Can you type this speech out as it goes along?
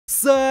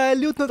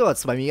Салют, народ,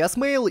 с вами я,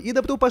 Смейл, и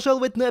добро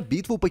пожаловать на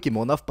битву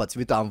покемонов по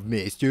цветам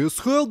вместе с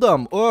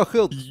Хелдом. О,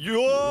 Хелд.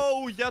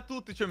 Йоу, я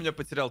тут, ты что, меня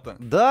потерял-то?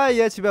 Да,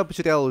 я тебя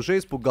потерял, уже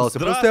испугался.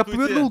 Просто я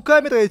повернул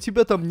камеру, и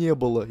тебя там не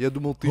было. Я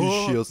думал, ты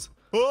исчез.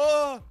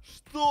 Что?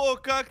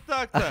 Как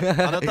так-то?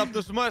 А на там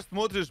нажимаешь,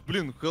 смотришь,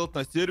 блин, Хелд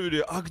на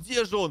сервере, а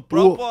где же он?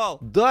 Пропал.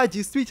 Да,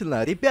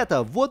 действительно,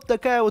 ребята, вот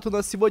такая вот у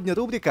нас сегодня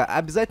рубрика.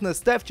 Обязательно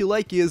ставьте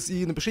лайки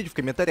и напишите в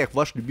комментариях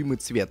ваш любимый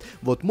цвет.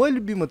 Вот мой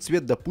любимый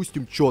цвет,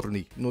 допустим,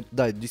 черный. Ну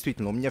да,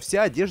 действительно, у меня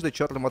вся одежда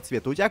черного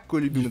цвета. У тебя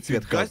какой любимый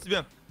цвет,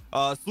 Хелд?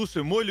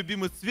 Слушай, мой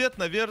любимый цвет,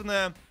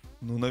 наверное,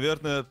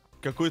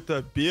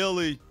 какой-то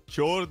белый,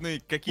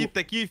 черный, какие-то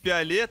такие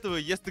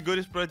фиолетовые. Если ты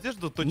говоришь про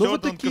одежду, то черный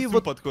вот такие он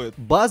вот подходит.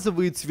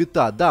 Базовые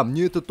цвета, да,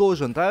 мне это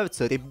тоже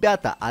нравится,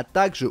 ребята. А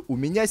также у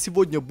меня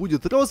сегодня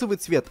будет розовый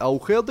цвет, а у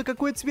Хелда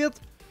какой цвет?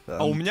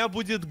 А у меня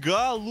будет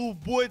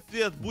голубой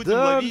цвет. Будем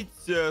ловить,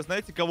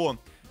 знаете кого?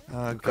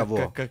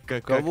 Кого?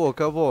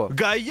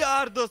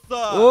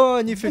 Гаярдоса!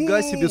 О,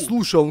 нифига себе.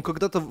 Слушай, он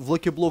когда-то в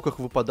лаки-блоках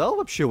выпадал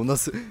вообще у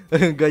нас?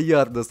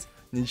 Гаярдос.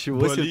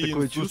 Ничего себе,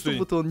 такое чувство,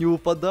 будто он не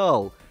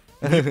выпадал.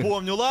 Не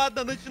помню.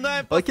 Ладно,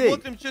 начинаем,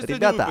 посмотрим, что сегодня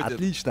ребята, выпадет.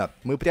 Отлично.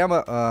 Мы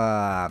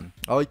прямо...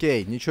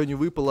 Окей, ничего не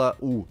выпало.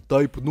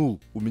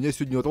 Тайпнул. У меня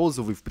сегодня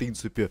розовый, в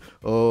принципе,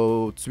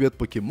 цвет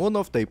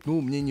покемонов.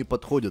 Тайпнул мне не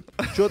подходит.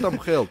 Что там,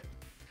 Хелд?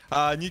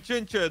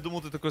 Ничего, я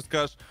думал, ты такой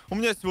скажешь. У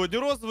меня сегодня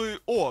розовый,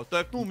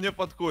 тайпнул, мне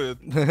подходит.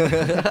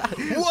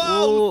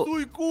 Вау,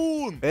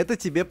 Суйкун! Это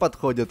тебе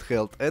подходит,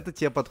 Хелд, это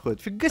тебе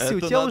подходит. Фига себе, у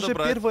тебя уже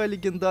первая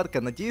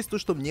легендарка. Надеюсь,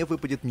 что мне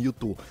выпадет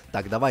Мьюту.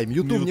 Так, давай,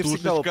 Мьюту мне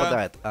всегда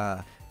выпадает.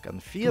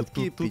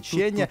 Конфетки,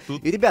 печенье.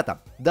 И,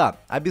 ребята, да,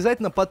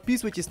 обязательно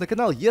подписывайтесь на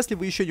канал, если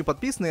вы еще не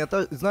подписаны. Я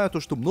знаю то,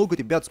 что много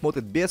ребят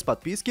смотрят без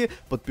подписки.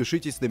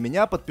 Подпишитесь на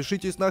меня,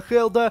 подпишитесь на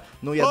Хелда.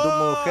 Ну, я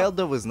думаю,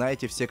 Хелда вы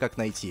знаете все, как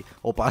найти.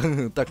 Опа,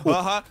 так,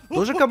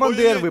 тоже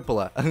команда R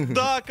выпала.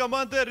 Да,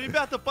 команда R,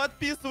 ребята,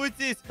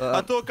 подписывайтесь,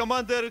 а то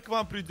команда R к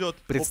вам придет.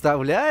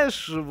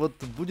 Представляешь,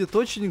 вот будет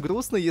очень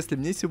грустно, если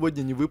мне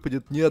сегодня не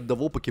выпадет ни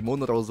одного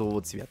покемона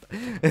розового цвета.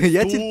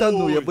 Я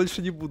тильтану, я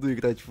больше не буду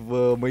играть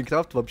в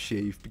Майнкрафт вообще,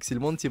 и в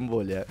Пиксельмон тем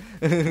более.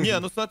 Не,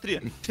 ну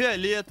смотри,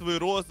 фиолетовый,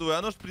 розовый,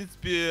 оно ж, в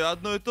принципе,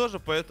 одно и то же,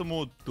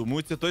 поэтому,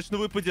 думаю, тебе точно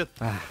выпадет.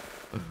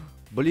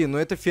 Блин, ну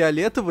это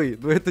фиолетовый,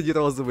 но это не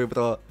розовый,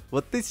 бро.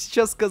 Вот ты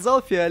сейчас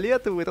сказал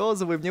фиолетовый,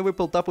 розовый, мне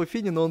выпал Тапу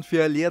Фини, но он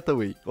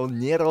фиолетовый, он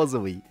не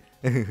розовый.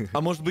 А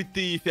может быть,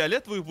 ты и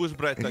фиолетовый будешь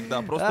брать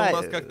тогда? Просто у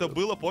нас как-то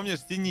было, помнишь,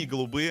 синие,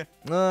 голубые.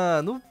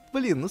 Ну,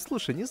 блин, ну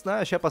слушай, не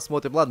знаю, сейчас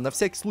посмотрим. Ладно, на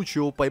всякий случай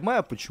его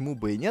поймаю, почему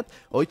бы и нет.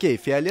 Окей,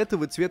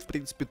 фиолетовый цвет, в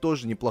принципе,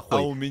 тоже неплохой.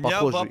 А у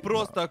меня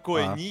вопрос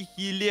такой,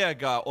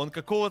 Нихилега, он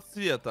какого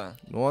цвета?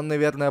 Ну, он,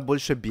 наверное,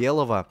 больше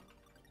белого.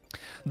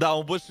 Да,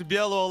 он больше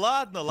белого,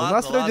 ладно. У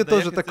нас вроде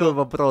тоже такой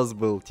вопрос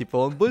был. Типа,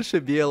 он больше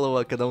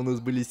белого, когда у нас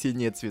были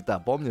синие цвета,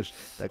 помнишь?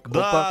 Так,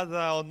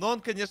 да,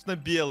 он, конечно,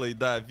 белый,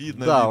 да,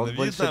 видно. Да, он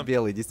больше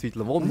белый,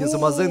 действительно. Вон мне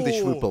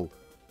Замазентыч выпал.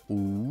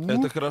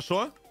 Это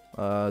хорошо?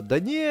 Да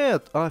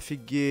нет,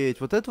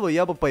 офигеть. Вот этого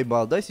я бы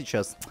поймал, да,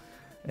 сейчас?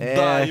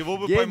 Да, его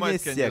бы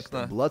поймать,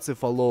 конечно.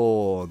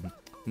 Блацефалон.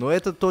 Но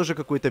это тоже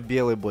какой-то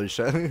белый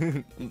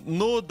больше.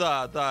 Ну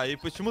да, и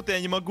почему-то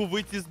я не могу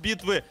выйти из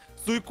битвы.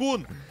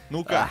 Суйкун,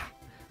 ну-ка.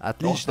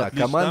 Отлично,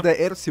 команда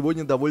R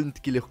сегодня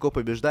довольно-таки легко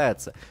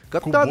побеждается.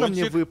 Катана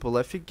мне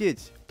выпала,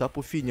 офигеть.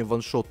 Тапу Фини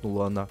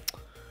ваншотнула она.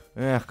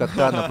 Эх,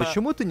 Катана,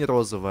 почему ты не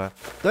розовая?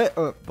 Дай,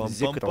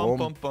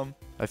 Зекром.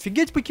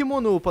 Офигеть,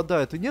 покемоны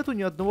выпадают, и нету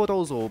ни одного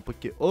розового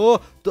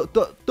покемона.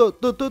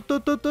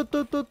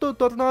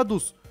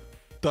 Торнадус.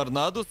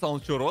 Торнадус, а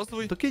он что,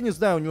 розовый? Так я не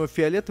знаю, у него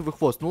фиолетовый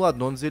хвост. Ну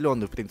ладно, он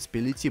зеленый, в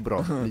принципе. Лети,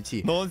 бро,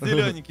 лети. Но он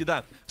зелененький,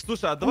 да.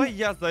 Слушай, а давай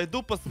я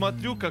зайду,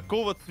 посмотрю,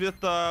 какого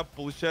цвета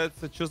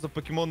получается, что за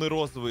покемоны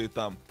розовые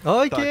там.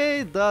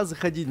 Окей, да,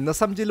 заходи. На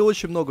самом деле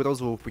очень много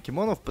розовых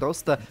покемонов,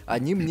 просто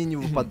они мне не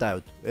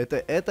выпадают.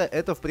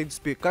 Это в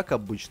принципе, как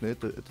обычно.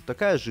 Это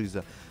такая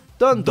жиза.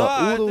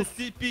 Да, это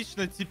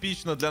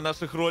типично для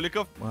наших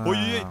роликов.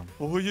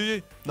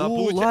 Ой-ой-ой.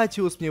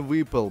 Латиус мне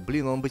выпал.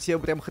 Блин, он бы тебе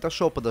прям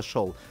хорошо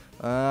подошел.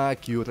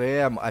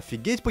 Кюрем.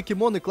 Офигеть,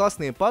 покемоны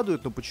классные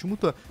падают, но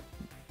почему-то...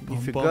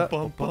 Нифига.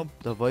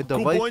 Давай.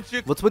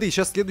 Кубончик. Вот смотри,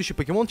 сейчас следующий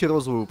покемон тебе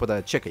розовый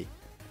выпадает. Чекай.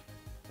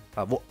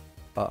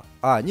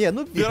 Не,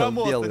 ну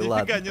белый,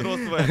 ладно. Нифига не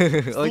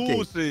розовая.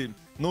 Слушай,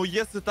 ну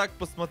если так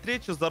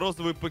посмотреть, что за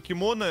розовые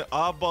покемоны,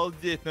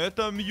 обалдеть. Но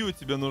это Мью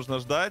тебе нужно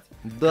ждать.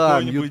 Да,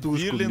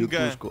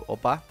 Мьютушку.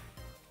 Опа.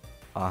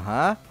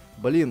 Ага.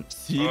 Блин.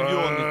 Силен,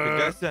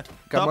 нифига себе.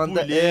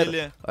 Команда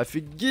R.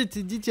 Офигеть,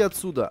 идите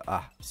отсюда.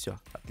 Все,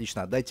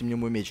 отлично, отдайте мне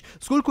мой меч.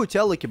 Сколько у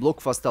тебя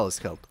лаки-блоков осталось,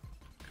 Хелд?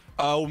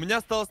 У меня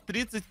осталось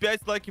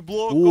 35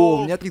 лаки-блоков. О,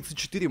 у меня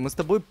 34. Мы с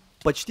тобой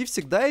почти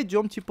всегда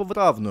идем типа в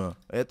равную.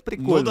 Это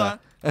прикольно.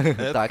 Ну да,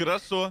 это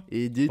хорошо.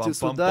 Идите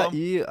сюда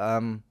и...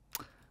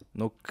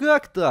 Ну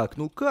как так?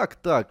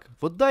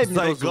 Вот дай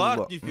мне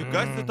розового.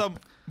 Нифига себе там.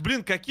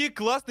 Блин, какие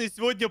классные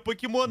сегодня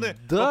покемоны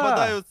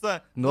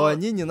попадаются. Но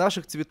они не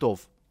наших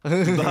цветов.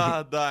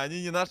 Да,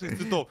 они не наших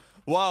цветов.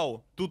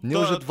 Вау, тут Мне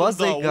уже 2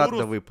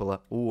 Зайгарда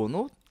выпало. О,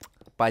 ну,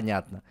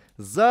 понятно.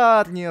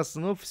 Зарнес,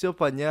 ну, все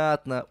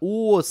понятно.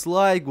 О,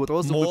 Слайгу,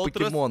 розовый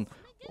покемон.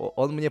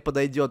 Он мне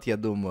подойдет, я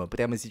думаю.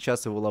 Прямо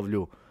сейчас его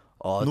ловлю.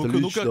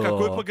 Ну-ка,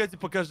 какой, погоди,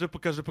 покажи.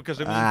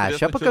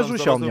 Сейчас покажу,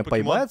 сейчас у меня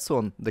поймается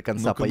он, до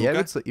конца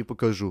появится и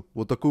покажу.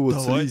 Вот такой вот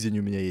слизень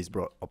у меня есть,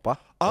 бро. Опа,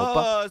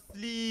 опа.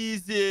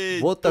 Слизень!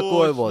 Вот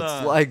такой вот,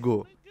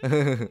 Слайгу.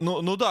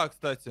 Ну да,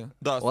 кстати.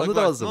 Да, он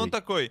согласен. розовый. Он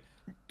такой,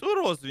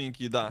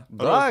 розовенький, да.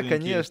 Да,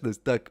 конечно.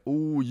 Так,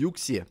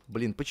 Юкси.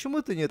 Блин,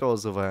 почему ты не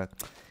розовая?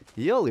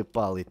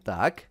 Ёлы-палы,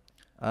 так.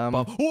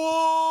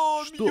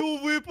 О, Мью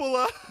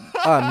выпала!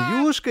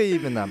 Мьюшка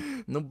именно?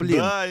 Ну, блин.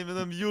 Да,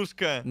 именно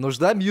Мьюшка.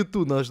 Нужна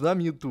Мьюту.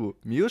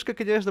 Мьюшка,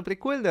 конечно,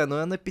 прикольная, но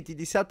она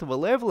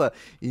 50-го левела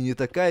и не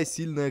такая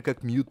сильная,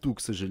 как Мьюту,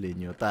 к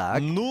сожалению. Так.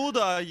 Ну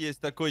да,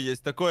 есть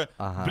такое.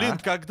 Ага. Блин,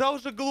 когда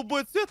уже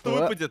голубой цвет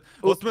выпадет?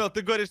 Вот, Смейл,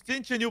 ты говоришь, тебе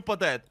ничего не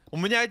упадает. У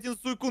меня один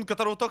суйкун,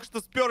 которого только что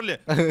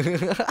сперли.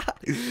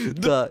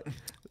 Да.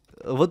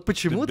 Вот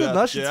почему-то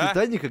наши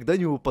цвета никогда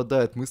не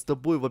выпадают. Мы с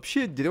тобой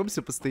вообще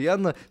деремся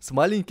постоянно с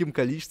маленьким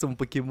количеством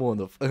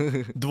покемонов.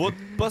 Да вот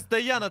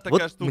постоянно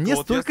такая штука. Мне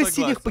столько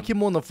синих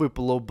покемонов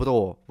выпало,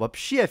 бро.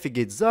 Вообще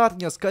офигеть.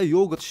 Зарнес,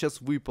 Кайогурт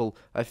сейчас выпал.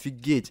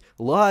 Офигеть.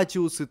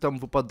 Латиусы там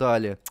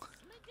выпадали.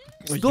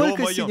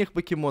 Столько синих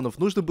покемонов.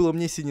 Нужно было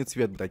мне синий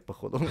цвет брать,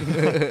 походу.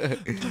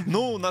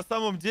 Ну, на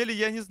самом деле,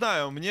 я не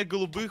знаю. Мне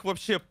голубых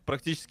вообще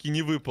практически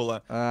не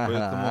выпало.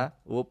 Да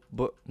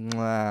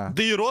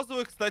и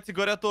розовых, кстати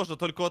говоря, тоже.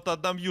 Только вот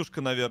одна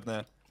Мьюшка,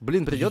 наверное.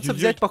 Блин, придется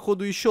взять,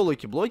 походу, еще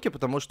локи-блоки,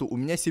 потому что у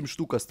меня 7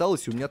 штук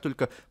осталось, и у меня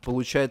только,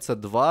 получается,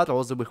 2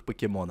 розовых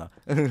покемона.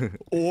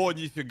 О,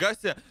 нифига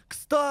себе.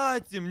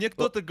 Кстати, мне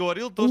кто-то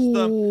говорил то,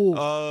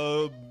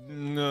 что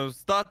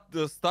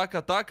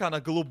стак-атака, она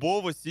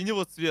голубого,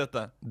 синего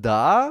цвета.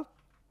 Да?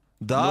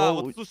 Да,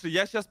 вот слушай,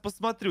 я сейчас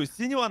посмотрю,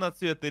 синего она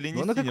цвета или не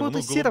синего. Она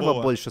какого-то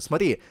серого больше,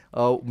 смотри.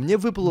 Мне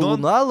выпала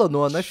Лунала,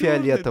 но она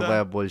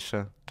фиолетовая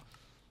больше.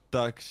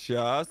 Так,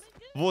 сейчас.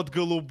 Вот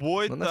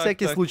голубой. Ну, на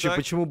всякий случай,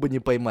 почему бы не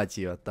поймать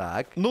ее?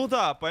 Так. Ну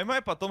да,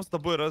 поймай, потом с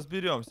тобой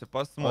разберемся,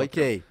 посмотрим.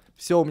 Окей.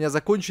 Все, у меня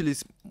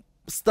закончились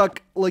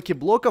стак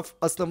лаки-блоков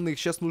основных.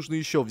 Сейчас нужно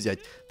еще взять.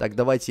 Так,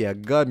 давайте я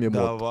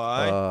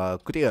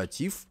гаммимод.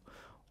 Креатив.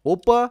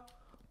 Опа.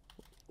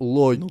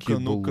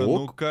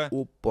 Лаки-блок.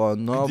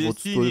 Опа-на. Вот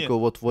столько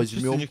вот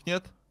возьмем. Синих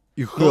нет?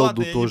 И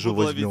Хелду тоже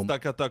возьмем.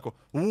 Атаку.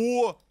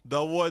 О,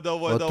 давай.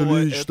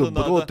 Отлично,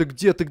 бро, ты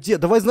где?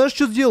 Давай, знаешь,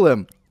 что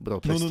сделаем? Бро,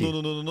 прости.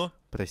 Ну.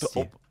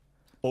 Прости.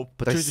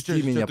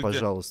 Прости меня,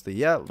 пожалуйста.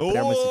 Я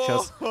прямо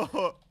сейчас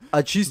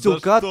очистил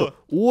карту.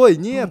 Ой,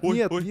 нет.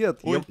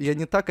 Я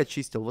не так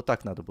очистил. Вот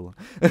так надо было.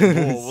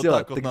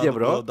 Все, ты где,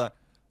 бро?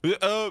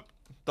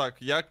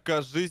 Так, я,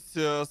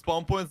 кажется,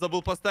 спаунпоинт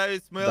забыл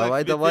поставить.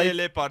 Смейл,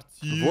 давай.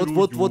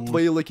 Вот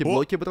твои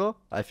лаки-блоки, бро.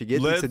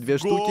 Офигеть, 32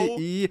 штуки.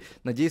 И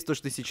надеюсь,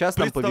 что сейчас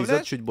нам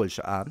повезет чуть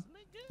больше.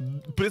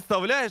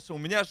 Представляешь, у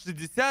меня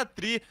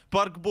 63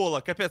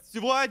 паркбола. Капец,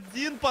 всего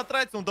один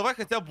потратил. Ну давай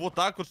хотя бы вот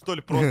так вот, что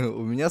ли, просто.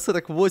 У меня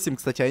 48,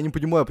 кстати, я не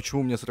понимаю,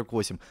 почему у меня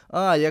 48.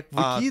 Я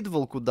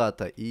выкидывал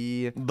куда-то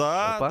и...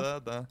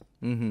 Да.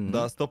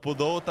 Да,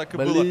 стопудово так и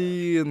было.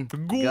 Блин,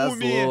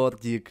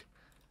 газлордик.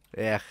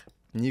 Эх.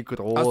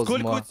 Некрозма. А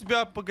сколько у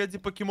тебя, погоди,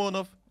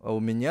 покемонов? У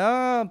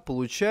меня,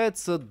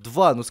 получается,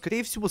 2. Ну,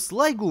 скорее всего,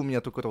 Слайгу у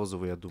меня только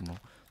розовый, я думал.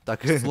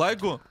 Так.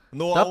 Слайгу?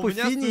 Ну, Тапу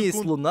Фини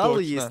есть,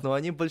 Луналы есть, но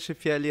они больше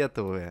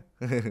фиолетовые.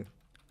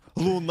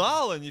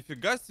 Лунала?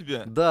 Нифига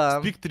себе. Да.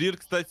 Спектрир,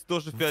 кстати,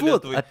 тоже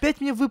фиолетовый. Вот, опять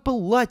мне выпал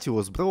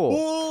Латиус, бро.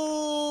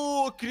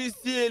 О,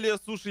 Криселия.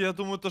 Слушай, я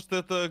думаю, что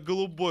это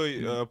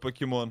голубой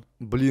покемон.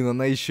 Блин,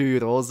 она еще и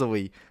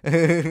розовый.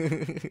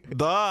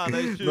 Да, она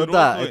еще и розовый. Ну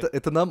да,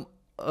 это нам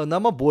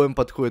обоим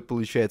подходит,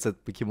 получается,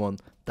 этот покемон.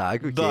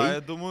 Так, окей. Да, я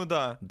думаю,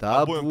 да.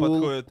 Обоим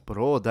подходит.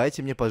 Бро,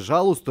 дайте мне,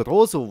 пожалуйста,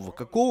 розового,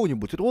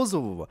 какого-нибудь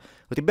розового.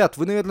 Ребят,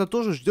 вы, наверное,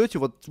 тоже ждете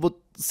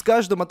вот с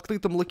каждым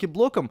открытым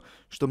лаки-блоком,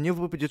 что мне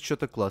выпадет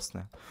что-то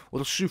классное.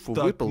 Вот Шифу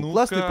выпал.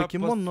 Классный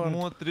покемон, но...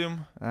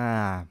 Посмотрим.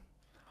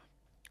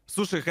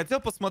 Слушай, хотел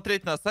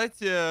посмотреть на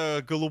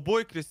сайте,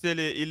 голубой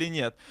Криселия или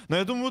нет. Но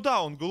я думаю,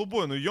 да, он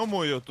голубой. Ну,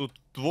 ё-моё, тут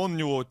вон у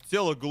него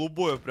тело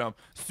голубое прям.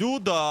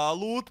 Сюда,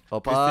 лут.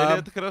 Криселия,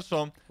 это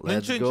хорошо. Но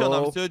ничего,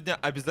 нам сегодня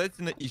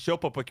обязательно еще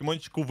по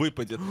покемончику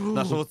выпадет.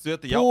 Нашего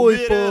цвета, я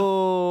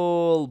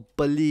уверен.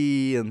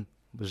 Блин.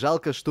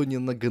 Жалко, что не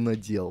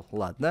нагонадел.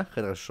 Ладно,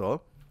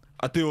 хорошо.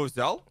 А ты его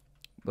взял?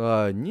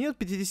 Нет,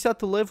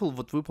 50-й левел,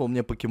 вот выпал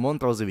мне покемон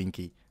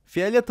розовенький.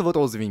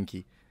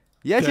 Фиолетово-розовенький.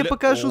 Я тебе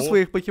покажу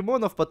своих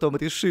покемонов, потом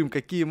решим,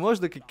 какие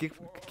можно,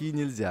 какие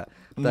нельзя.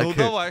 Ну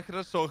давай,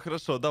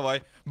 хорошо,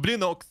 давай.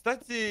 Блин,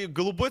 кстати,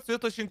 голубой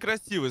цвет очень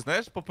красивый,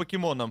 знаешь, по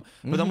покемонам.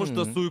 Потому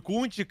что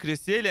Суйкунчик,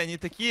 Кресели, они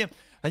такие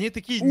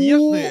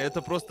нежные,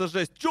 это просто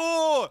жесть.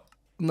 Чё?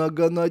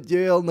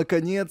 Нагонадел,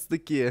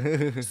 наконец-таки.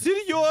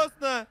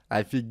 Серьезно?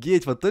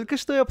 Офигеть, вот только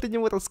что я про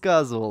него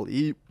рассказывал.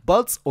 И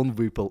Бац, он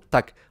выпал.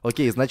 Так,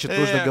 окей, значит,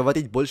 нужно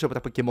говорить больше про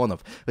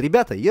покемонов.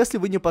 Ребята, если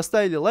вы не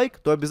поставили лайк,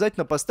 то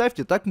обязательно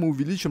поставьте, так мы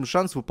увеличим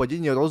шанс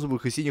выпадения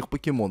розовых и синих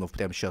покемонов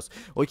прямо сейчас.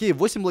 Окей,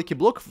 8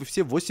 лаки-блоков, и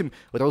все 8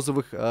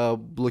 розовых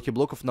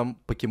лаки-блоков нам,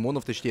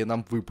 покемонов, точнее,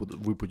 нам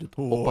выпадет.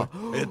 Опа.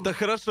 Это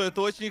хорошо,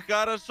 это очень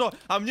хорошо.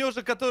 А мне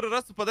уже который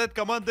раз выпадает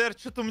команда R,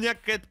 что-то у меня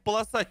какая-то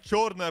полоса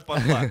черная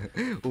пошла.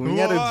 У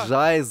меня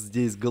Реджайс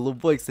здесь,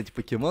 голубой, кстати,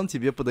 покемон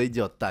тебе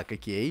подойдет. Так,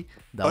 окей,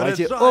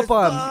 давайте.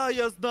 Опа! Да,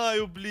 я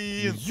знаю,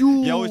 блин.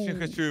 Я очень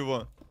хочу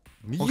его.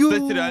 Он,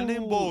 кстати, реально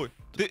имбовый.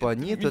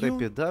 Планета,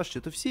 Рапидаш,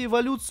 что-то все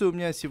эволюции у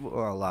меня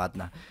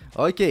сегодня...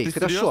 хорошо.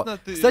 Серьезно?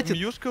 Кстати,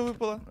 Мьюшка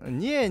выпала?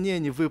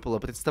 Не выпала,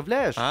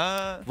 представляешь?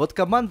 Вот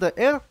команда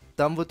R,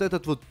 там вот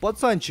этот вот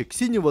пацанчик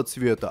синего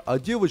цвета, а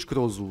девочка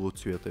розового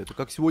цвета. Это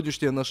как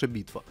сегодняшняя наша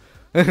битва.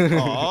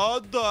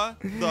 Да,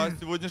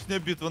 сегодняшняя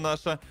битва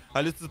наша.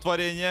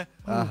 Олицетворение.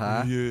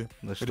 Ага.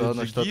 Ну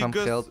что там,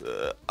 Хелт?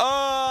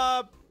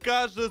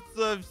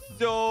 Кажется,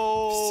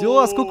 все. Все,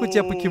 а сколько у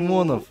тебя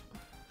покемонов?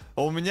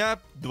 У меня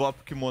 2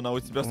 покемона, а у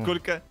тебя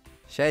сколько?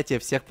 Ща я тебе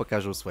всех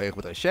покажу своих,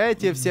 бро. Ща я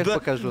тебе всех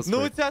покажу своих.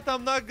 Ну у тебя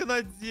там много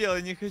надел,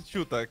 я не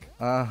хочу так.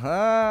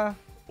 Ага.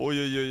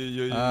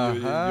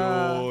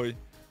 Ой-ой-ой-ой-ой-ой-ой.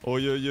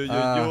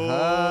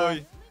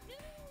 Ой-ой-ой-ой-ой.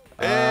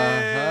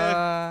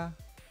 Ага.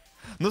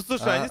 Ну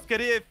слушай, они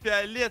скорее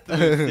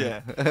фиолетовые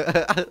все.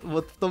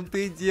 Вот в том-то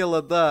и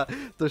дело, да.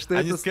 То, что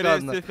это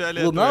странно.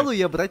 Луналу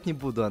я брать не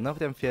буду, она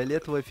прям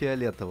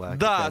фиолетовая-фиолетовая.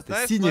 Да,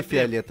 знаешь,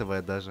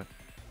 сине-фиолетовая даже.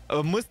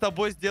 Мы с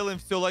тобой сделаем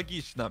все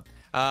логично.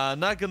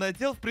 Нага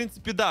надел, в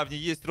принципе, да, в ней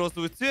есть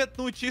розовый цвет,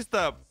 ну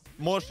чисто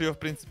можешь ее, в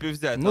принципе,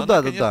 взять. Ну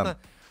да, конечно,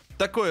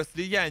 такое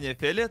слияние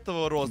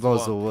фиолетового, розового.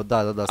 Розового,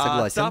 да,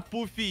 согласен.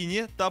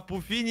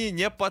 Тапуфини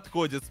не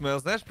подходит, Смейл.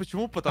 Знаешь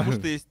почему? Потому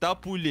что есть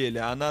Тапулели,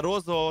 она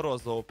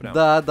розового прям.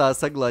 Да,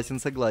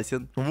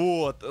 согласен.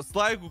 Вот,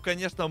 Слайгу,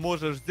 конечно,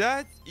 можешь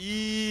взять,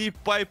 и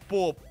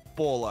Пайпоп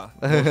Пола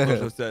можешь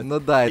тоже взять. Ну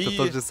да, это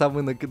тот же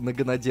самый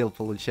нагонодел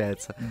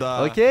получается.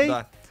 Да, окей?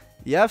 да.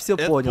 Я все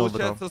понял, бро.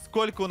 Получается,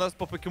 сколько у нас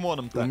по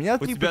покемонам-то? У меня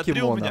 3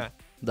 покемона.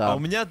 Да. А у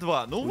меня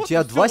 2. Ну, у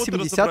тебя 2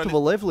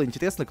 70-го левела,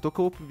 интересно, кто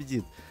кого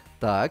победит.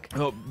 Так.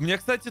 Мне,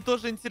 кстати,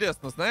 тоже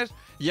интересно, знаешь,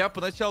 я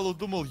поначалу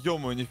думал,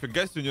 ё-моё,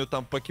 нифига себе, у нее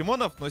там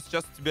покемонов, но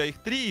сейчас у тебя их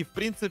 3, и, в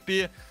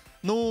принципе,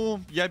 ну,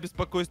 я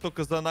беспокоюсь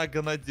только за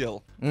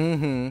нагонодел.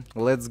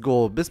 Let's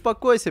go.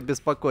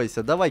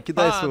 Беспокойся. Давай,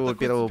 кидай своего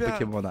первого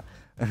покемона.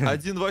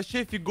 Один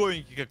вообще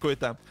фиговенький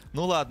какой-то.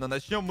 Ну ладно,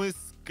 начнем мы с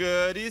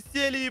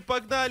Кристели,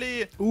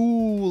 погнали!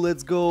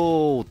 Let's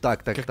go!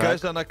 Так. Какая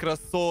же она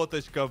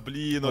красоточка,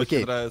 блин,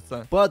 очень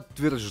нравится.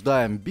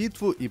 Подтверждаем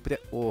битву и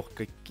ох,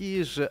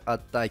 какие же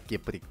атаки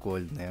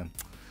прикольные.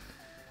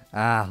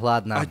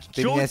 Ладно,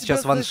 ты меня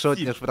сейчас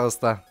ваншотнешь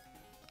просто.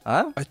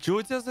 А что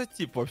у тебя за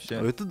тип вообще?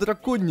 Это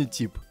драконий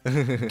тип.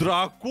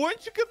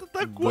 Дракончик это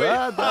такой?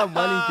 Да,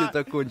 маленький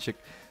дракончик.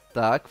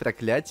 Так,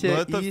 проклятие.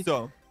 Ну это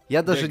все.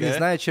 Я даже не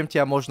знаю, чем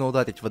тебя можно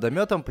ударить.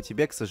 Водометом по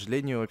тебе, к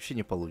сожалению, вообще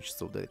не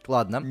получится ударить.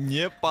 Ладно.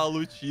 Не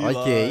получилось.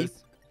 Окей.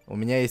 У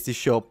меня есть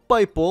еще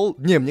пайпол.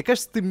 Не, мне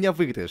кажется, ты меня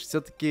выиграешь.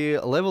 Все-таки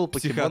левел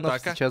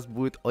покемонов сейчас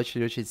будет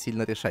очень-очень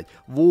сильно решать.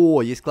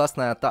 Во, есть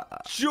классная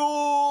атака.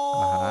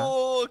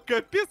 Чё?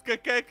 Капец,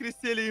 какая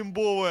Кристели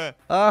имбовая.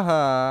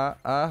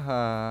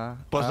 Ага.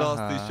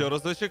 Пожалуйста, еще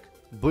разочек.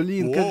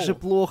 Блин, как же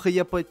плохо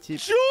я по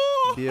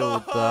тебе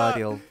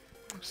ударил.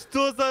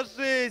 Что за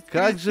жесть,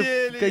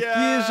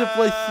 какие же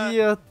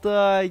плохие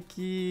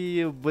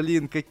атаки.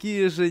 Блин,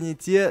 какие же не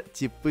те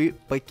типы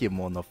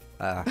покемонов.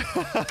 Да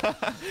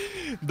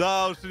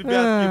уж,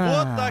 ребятки,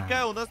 вот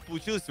такая у нас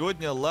получилась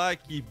сегодня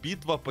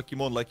лаки-битва,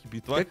 покемон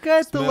лаки-битва.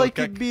 Какая-то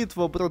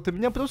лаки-битва, бро, ты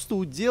меня просто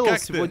уделал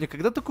сегодня.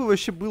 Когда такое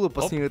вообще было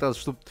последний раз,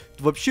 чтобы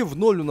вообще в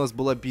ноль у нас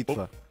была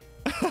битва?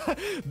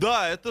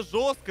 Да, это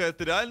жестко,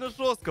 это реально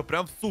жестко.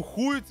 Прям в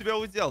сухую тебя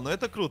удел, но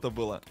это круто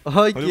было.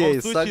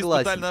 Окей,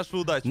 согласен.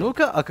 Нашу удачу.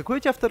 Ну-ка, а какой у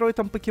тебя второй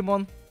там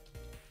покемон?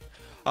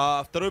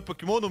 Второй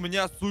покемон у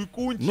меня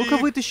Суйкунчик. Ну-ка,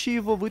 вытащи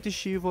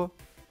его.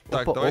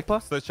 Так, давай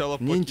сначала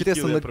мне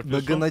интересно,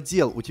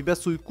 нагонодел. У тебя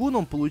Суйкун,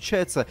 он,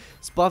 получается,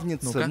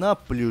 спавнится на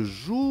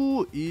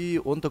пляжу,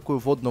 и он такой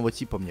водного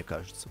типа, мне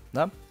кажется,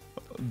 да?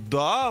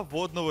 Да,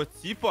 водного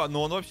типа,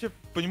 но он вообще,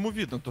 по нему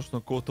видно, то, что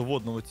он какого-то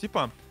водного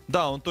типа.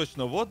 Да, он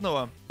точно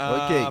водного.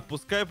 Окей.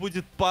 Пускай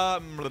будет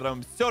по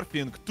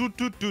серфинг.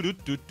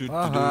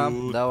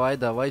 Ага,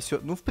 давай.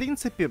 Ну, в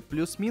принципе,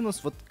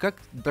 плюс-минус, вот как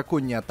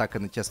драконья атака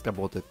на тебя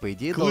сработает, по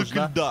идее,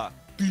 должна... льда.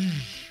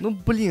 Ну,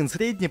 блин,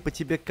 средне по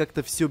тебе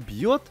как-то все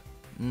бьет.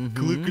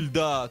 Клык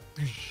льда.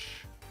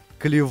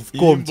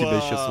 Клевком тебя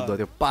сейчас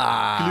ударю.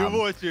 Пам!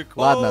 Клевочек.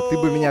 Ладно, ты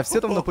бы меня все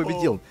равно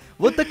победил.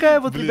 Вот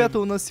такая вот, ребята,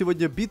 у нас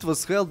сегодня битва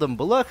с Хелдом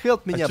была.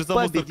 Хелд меня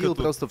победил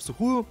просто в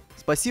сухую.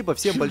 Спасибо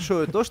всем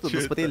большое, то, что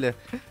досмотрели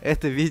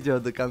это видео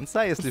до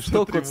конца. Если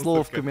что, код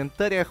слова в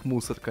комментариях —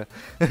 мусорка.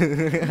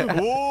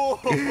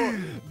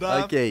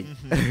 Окей.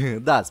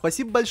 Да,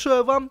 спасибо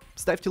большое вам.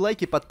 Ставьте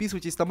лайки,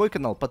 подписывайтесь на мой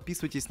канал,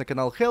 подписывайтесь на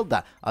канал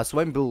Хелда. А с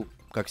вами был,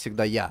 как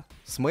всегда, я,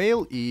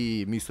 Смейл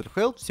и мистер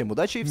Хелд. Всем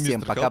удачи,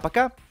 всем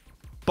пока-пока.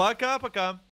 Пока-пока.